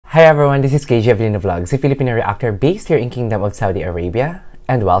Hi everyone, this is TheGROOVE Vlogs, a Filipino reactor based here in Kingdom of Saudi Arabia,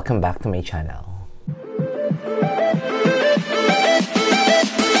 and welcome back to my channel.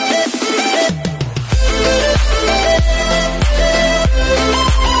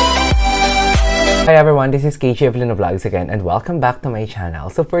 Hi everyone, this is TheGROOVE Vlogs again, and welcome back to my channel.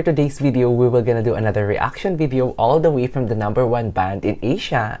 So for today's video, we were gonna do another reaction video all the way from the #1 band in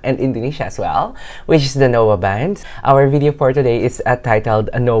Asia and Indonesia as well, which is the Noah band. Our video for today is titled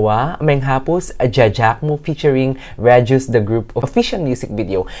Noah, Menghapus, Jejakmu featuring Rejoz, the group official music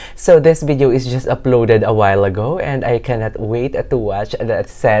video. So this video is just uploaded a while ago, and I cannot wait to watch that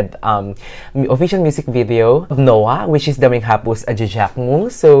said official music video of Noah, which is the Menghapus Jejakmu.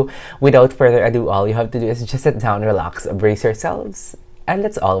 So without further ado, all you have to do is just sit down, relax, brace yourselves, and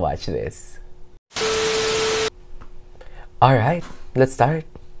let's all watch this. Alright, let's start.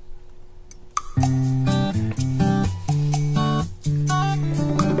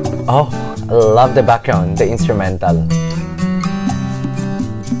 Oh, I love the background, the instrumental.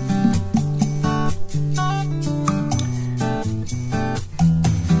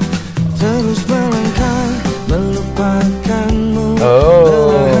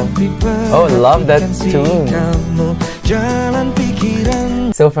 Oh, love that tune.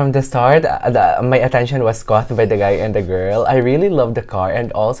 So from the start, my attention was caught by the guy and the girl. I really love the car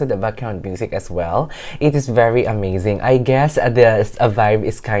and also the background music as well. It is very amazing. I guess the vibe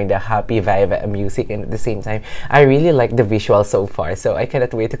is kind of happy vibe music, and at the same time, I really like the visual so far. So I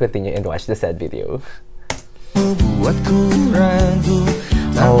cannot wait to continue and watch the said video.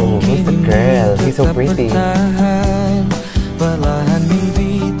 Oh, who's the girl? She's so pretty.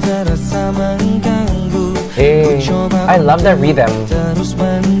 Hey, I love the rhythm.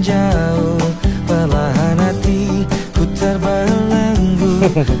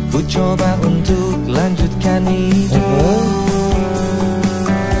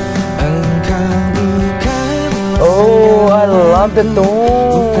 Oh, I love the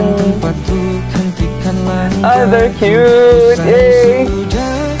tone. Oh, they're cute. Yay.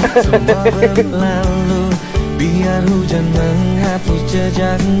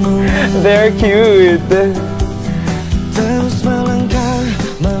 They're cute.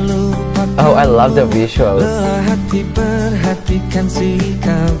 Oh, I love the visuals.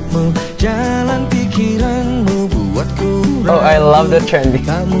 Oh, I love the trending.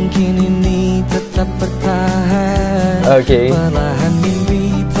 Okay.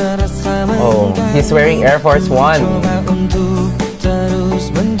 Oh, he's wearing Air Force One.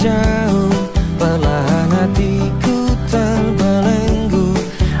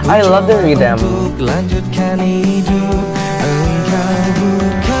 I love the rhythm.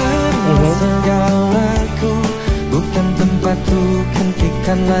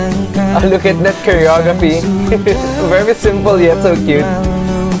 Oh, look at that choreography. Very simple yet so cute.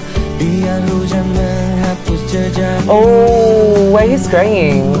 Oh, why he's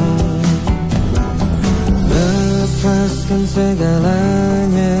crying? Lepaskan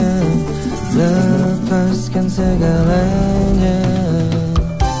segalanya, lepaskan segalanya.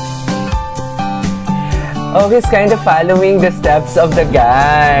 Oh, he's kind of following the steps of the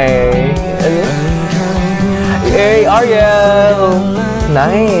guy. Hey, Ariel!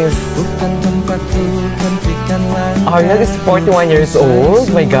 Nice! Ariel is 41 years old?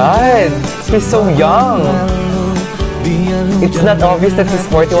 My god! He's so young! It's not obvious that he's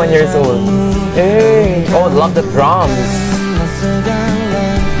 41 years old. Hey! Oh, I love the drums!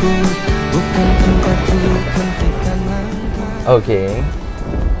 Okay.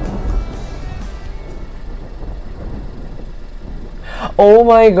 Oh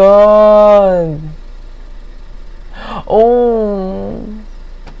my god! Oh!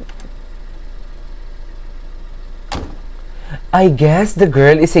 I guess the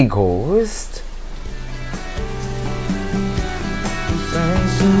girl is a ghost?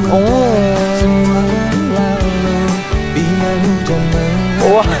 Oh!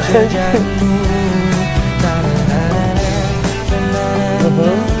 What?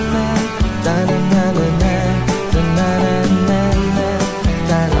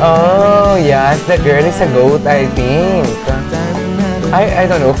 Oh, yes, the girl is a goat, I think. I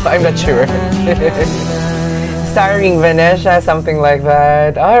don't know, I'm not sure. Starring Vanessa, something like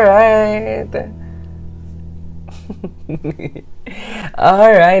that. Alright.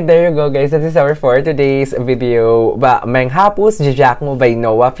 Alright, there you go guys. That is our for today's video. Menghapus, Jejakmu by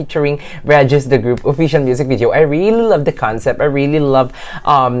Noah featuring Rejoz, the group official music video. I really love the concept. I really love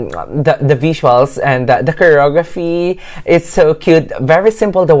the visuals and the choreography. It's so cute. Very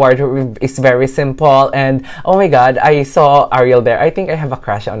simple. The wardrobe is very simple. And oh my god, I saw Ariel there. I think I have a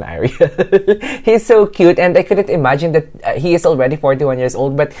crush on Ariel. He's so cute, and I couldn't imagine that he is already 41 years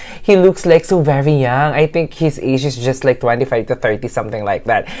old, but he looks like so very young. I think his age is just like 25 to 30, something like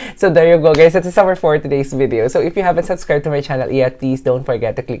that. So there you go guys, that is our for today's video. So if you haven't subscribed to my channel yet, please don't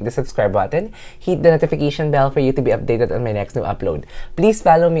forget to click the subscribe button, hit the notification bell for you to be updated on my next new upload. Please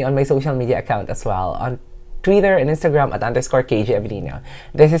follow me on my social media account as well, on Twitter and Instagram at _KJ_Avelino.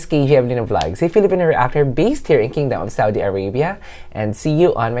 This is KJ Avelino Vlogs, a Filipino reactor based here in Kingdom of Saudi Arabia, and see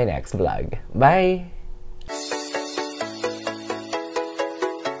you on my next vlog. Bye!